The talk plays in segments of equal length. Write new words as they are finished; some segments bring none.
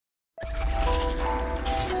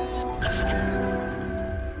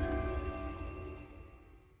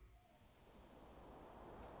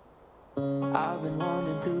I've been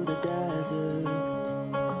wandering through the desert,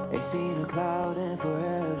 ain't seen a cloud in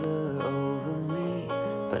forever over me,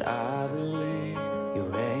 but I believe your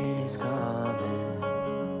rain is coming.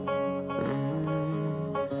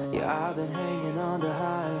 Yeah, I've been hanging on to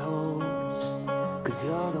high hopes, 'cause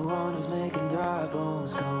you're the one who's making dry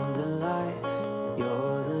bones come to life.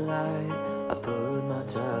 You're the light I put my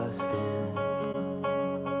trust in.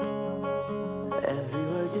 Every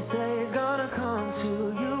word you say is gonna come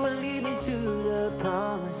true. You will lead me to the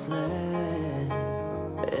promised land.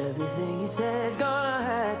 Everything you say is gonna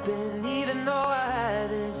happen, even though I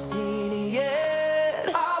haven't seen it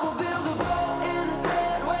yet. I will build a boat in the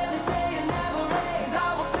sand where they say it never rains. I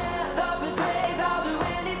will stand up in faith. I'll do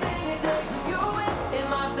anything it takes with you in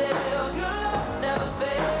my sails. Your love never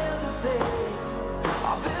fails or fades.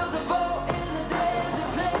 I'll build a boat in the desert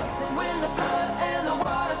place, and when the flood and the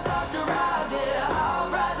water starts to rise, yeah, I'll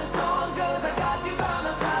ride the storm, 'cause I got you by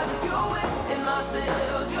my side. With you in my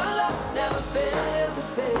sails, your love never fails or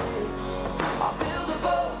fades. I'll build a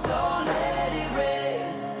boat, so let it rain.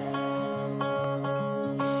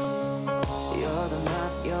 You're the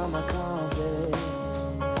map, you're my compass.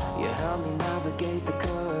 You help me navigate the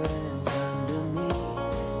currents under me.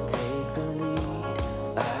 Take the lead,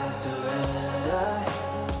 I surrender.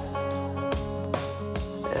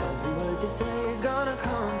 Every word you say is gonna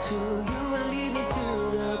come true. You will lead me to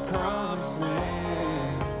the promised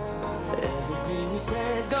land. Everything you say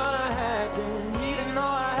is gonna happen, even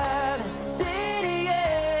though I haven't seen it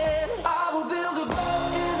yet. I will build a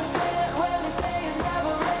boat in the sand where they say it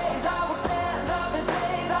never rains. I will stand up in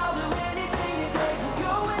faith. I'll do anything it takes with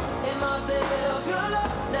you in my sails. Your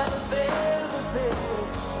love never fails or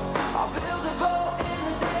fades. I'll build a boat in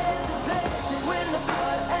the desert place, and when the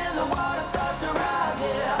flood and the water starts to rise,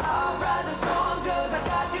 yeah, I'll ride the storm, 'cause I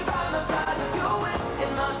got you by my side. With you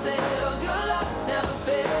in my sails, your love never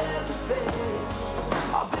fails or fades.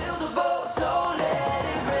 I'll build a boat, so let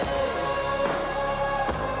it rain.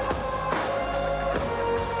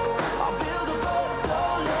 I'll build a boat, so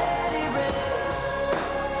let it rain.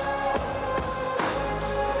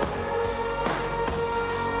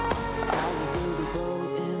 I will build a boat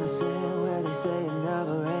in the sand where they say it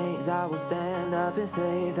never rains. I will stand up in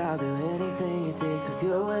faith. I'll do anything it takes with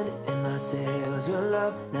you in my sails. Your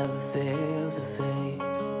love never fails or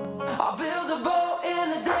fades. I'll build a boat in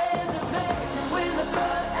the desert place, and when the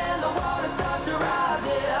flood and the water starts to rise,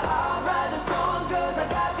 yeah, I'll ride the storm, 'cause I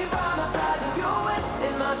got you by my side. With you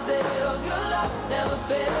in my sails, your love never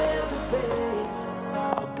fails or fades.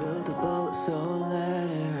 I'll build a boat, so let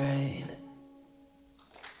it rain.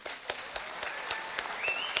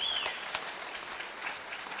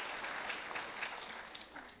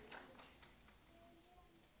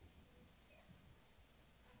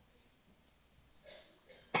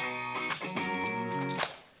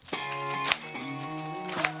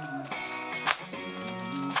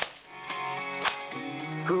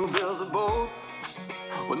 Who builds a boat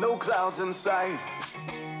with no clouds in sight?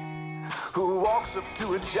 Who walks up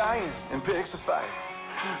to a giant and picks a fight?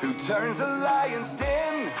 Who turns a lion's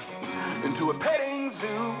den into a petting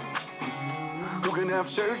zoo? Who can have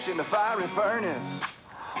church in a fiery furnace?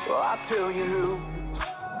 Well, I'll tell you who.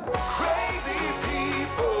 Crazy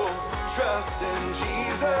people trust in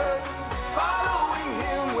Jesus, following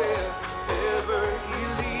him wherever he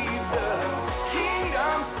leads us.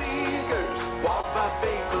 Kingdom seekers, walk by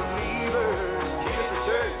faith believers. Here's the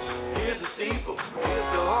church, here's the steeple, here's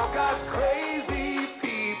to all God's crazy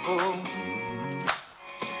people.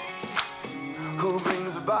 Who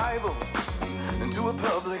brings a Bible into a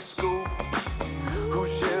public school? Who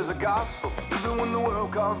shares a gospel even when the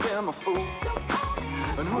world calls them a fool?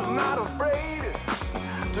 And who's not afraid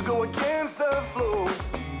to go against the flow?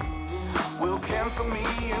 Will cancel me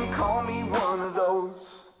and call me one of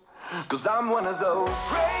those, 'cause I'm one of those.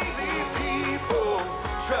 Crazy people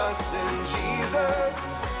trust in Jesus,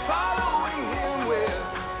 following him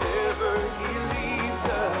wherever he leads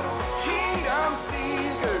us. Kingdom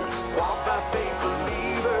seekers, walk by faith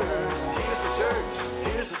believers. Here's the church,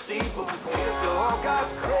 here's the steeple, here's to all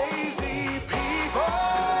God's crazy people.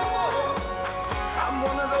 I'm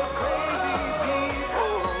one of those crazy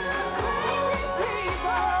people.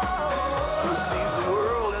 Who sees the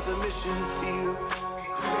world as a mission field?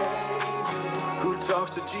 Who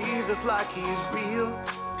talks to Jesus like he's real?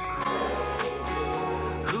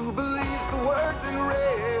 Who believes the words in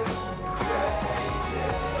red?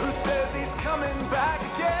 Who says he's coming back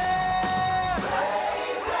again?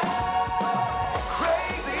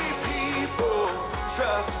 Crazy people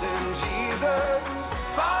trust in Jesus,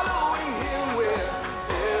 following him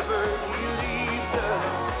wherever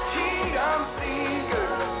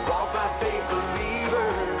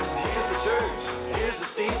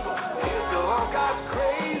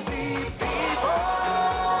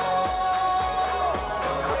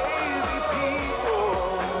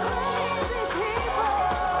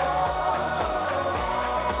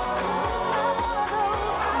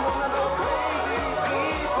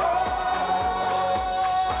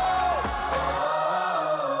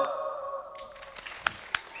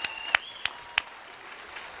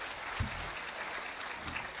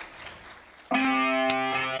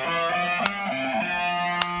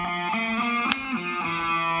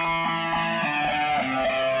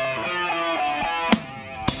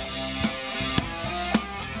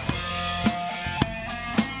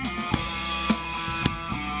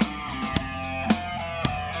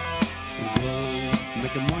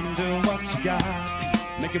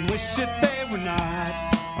make them wish that they were not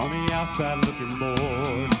on the outside looking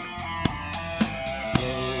bored.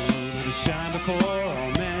 Let it shine before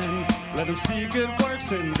all men, let them see good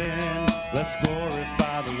works and then let's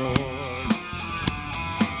glorify the Lord.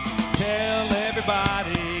 Tell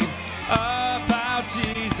everybody about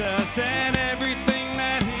Jesus and everything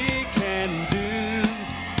that he can do.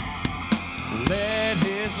 Let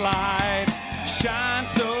his light shine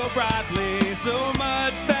so brightly, so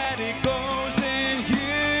much that it goes in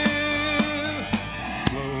you.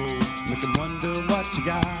 Whoa, make them wonder what you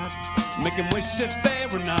got, make them wish that they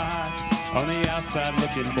were not on the outside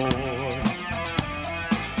looking bored.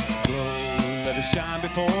 Glow, let it shine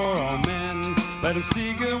before all men, let them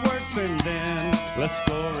see good works and then let's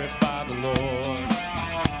glorify the Lord.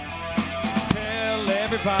 Tell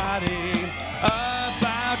everybody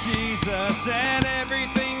about Jesus and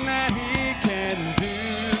everything that he can do.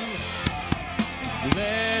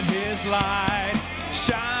 Let his light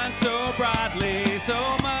shine so brightly, so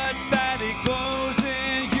much that it glows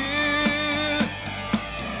in you.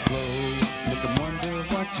 Glow, make them wonder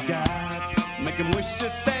what you got, make them wish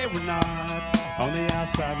that they were not on the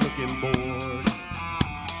outside looking bored.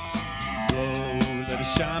 Glow, let it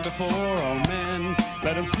shine before all men,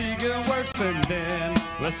 let them see good works and then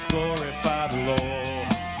let's glorify the Lord.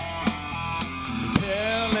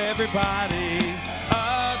 Tell everybody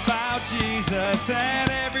about Jesus and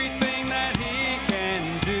everything that he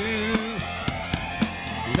can do.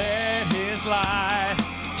 Let his light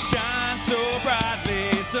shine so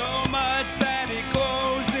brightly, so much that it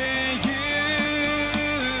glows in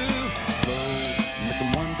you. Glow, make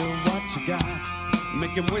them wonder what you got,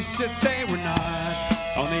 make them wish that they were not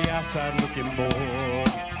on the outside looking bored.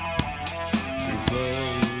 And glow,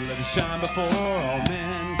 let it shine before all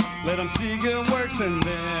men, let them see good works and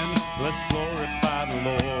then let's glorify the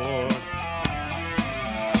Lord.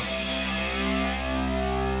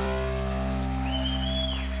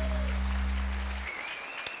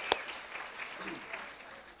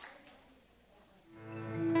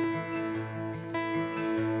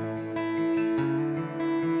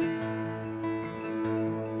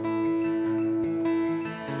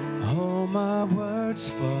 All my words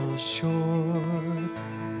fall short,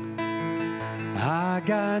 I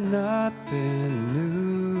got nothing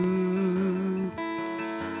new.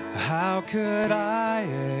 How could I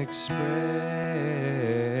express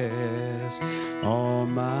all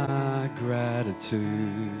my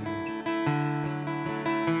gratitude?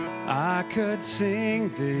 I could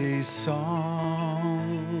sing these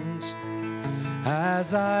songs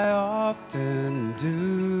as I often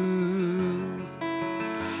do.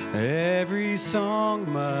 Every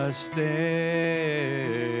song must end,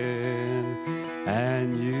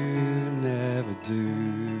 and you never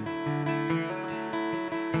do.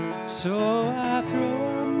 So I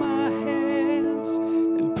throw up my hands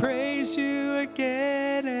and praise you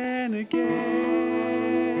again and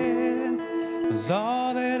again, 'cause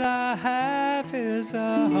all that I have is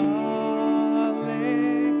a hallelujah,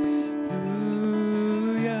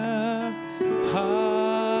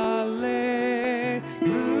 hallelujah.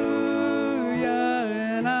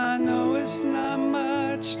 And I know it's not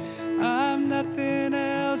much, I'm nothing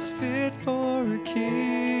else fit for a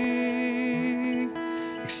king,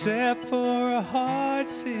 except for a heart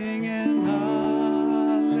singing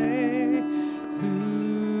hallelujah,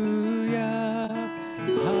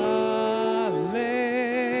 hallelujah.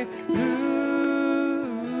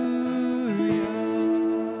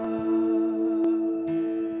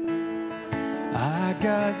 I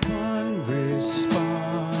got one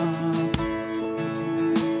response,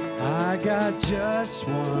 I got just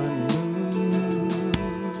one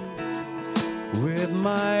move, with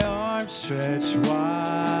my arms stretched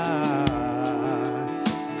wide,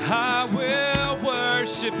 I will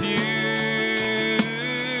worship you.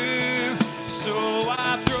 So I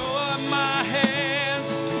throw up my hands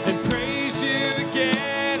and praise you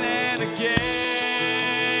again and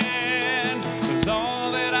again, 'cause all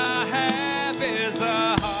that I have is a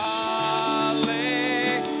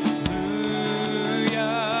hallelujah,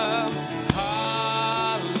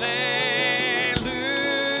 hallelujah.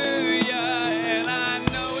 And I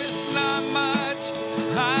know it's not much,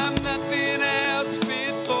 I'm nothing else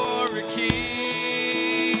fit for a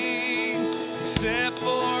king, except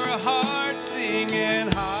for a heart singing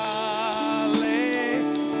hallelujah,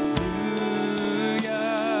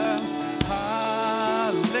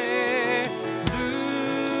 hallelujah.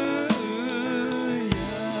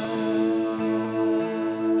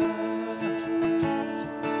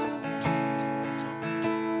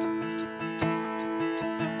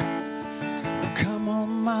 Come on,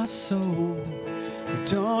 my soul,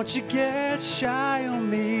 don't Don't you get shy on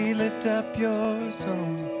me, lift up your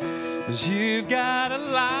song, 'cause you've got a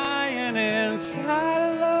lion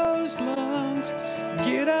inside of those lungs.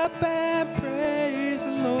 Get up and praise the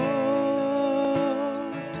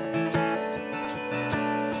Lord.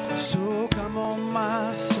 So come on,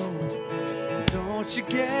 my soul, don't you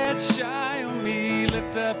get shy on me,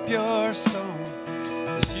 lift up your song,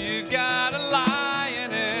 'cause you've got a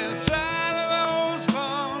lion inside of those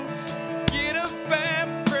lungs. Get up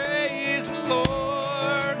and praise the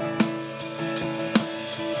Lord.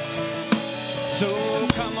 So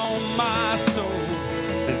come on, my soul,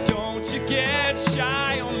 and don't you get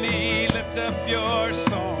shy on me, lift up your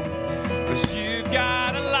song, 'cause you've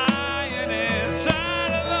got a lion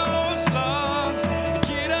inside of those lungs.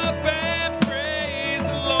 Get up and praise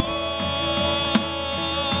the Lord.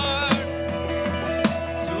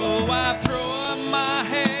 So I throw up my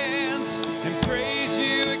hands and praise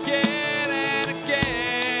you again and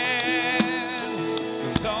again,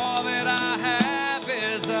 'cause all that I have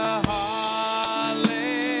is a hallelujah,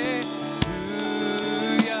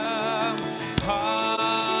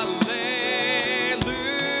 hallelujah.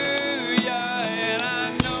 And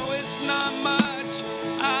I know it's not much,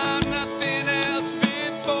 I'm nothing else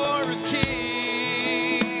fit for a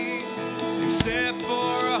king, except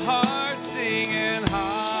for a heart singing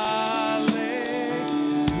hallelujah,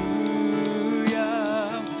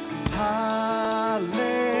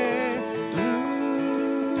 hallelujah.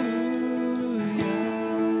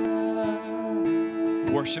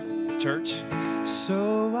 Worship, church.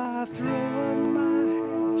 So I throw up my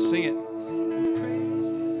hands. Sing it. And praise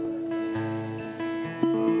you.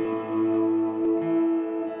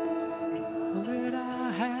 All that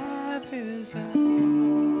I have is a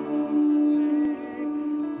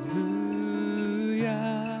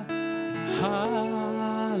hallelujah,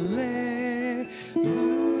 hallelujah.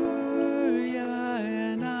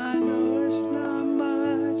 And I know it's not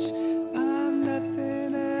much, I'm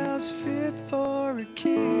nothing else fit for a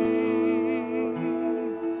king,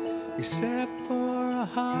 except for a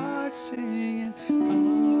heart singing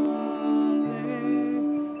hallelujah,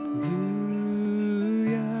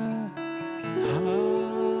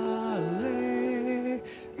 hallelujah.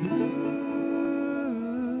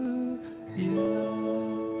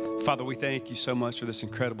 Father, we thank you so much for this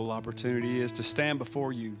incredible opportunity it is to stand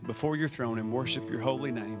before you, before your throne, and worship your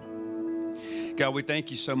holy name. God, we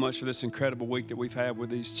thank you so much for this incredible week that we've had with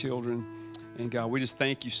these children. And God, we just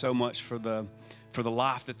thank you so much for the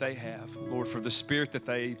life that they have, Lord, for the spirit that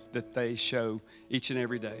they show each and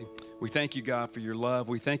every day. We thank you, God, for your love.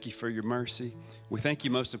 We thank you for your mercy. We thank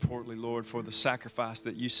you most importantly, Lord, for the sacrifice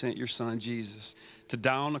that you sent your son, Jesus, to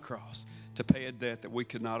die on the cross, to pay a debt that we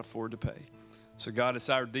could not afford to pay. So, God, it's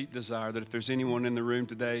our deep desire that if there's anyone in the room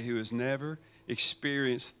today who has never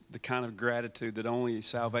experienced the kind of gratitude that only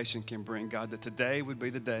salvation can bring, God, that today would be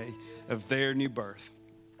the day of their new birth.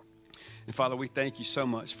 And Father, we thank you so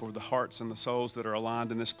much for the hearts and the souls that are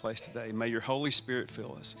aligned in this place today. May your Holy Spirit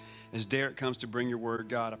fill us. As Derek comes to bring your word,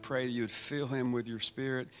 God, I pray that you would fill him with your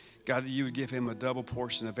spirit. God, that you would give him a double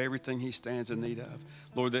portion of everything he stands in need of.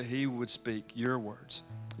 Lord, that he would speak your words,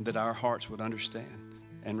 that our hearts would understand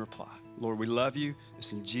and reply. Lord, we love you.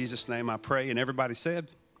 It's in Jesus' name I pray. And everybody said,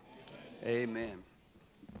 amen. Amen.